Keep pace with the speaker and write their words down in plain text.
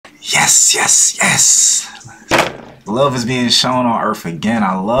Yes, yes, yes. Love is being shown on Earth again.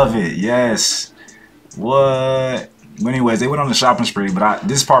 I love it. Yes. What? But anyways, they went on the shopping spree, but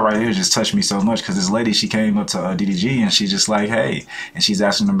this part right here just touched me so much because this lady, she came up to DDG and she's just like, hey, and she's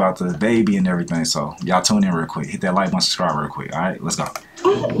asking them about the baby and everything. So y'all tune in real quick. Hit that like button, subscribe real quick. All right, let's go.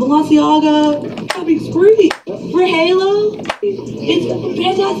 Balenciaga shopping spree for Halo. It's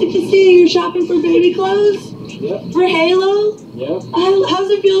fantastic to see you're shopping for baby clothes. Yep. For Halo. Yep. How's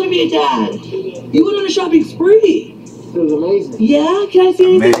it feel to be a dad? You went on a shopping spree. It was amazing. Yeah, can I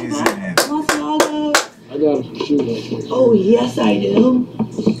see anything? Amazing. Balenciaga. I got a shoe. Oh yes, I do.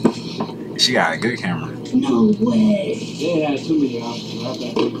 She got a good camera. No way. They had too many options. I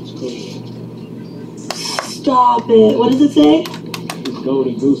thought it was cool. Stop it. What does it say? It's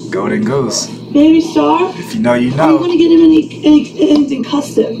Golden Goose. Golden Goose. Baby Star. If you know, you Are you know. gonna get him anything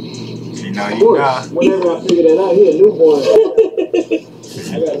custom? If you know, Of you course. know. Whenever I figure that out, he a newborn.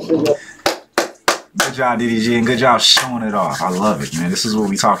 I gotta figure out. Good job, DDG, and good job showing it off. I love it, man. This is what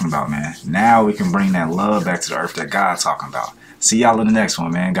we talking about, man. Now we can bring that love back to the earth that God's talking about. See y'all in the next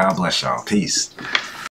one, man. God bless y'all. Peace.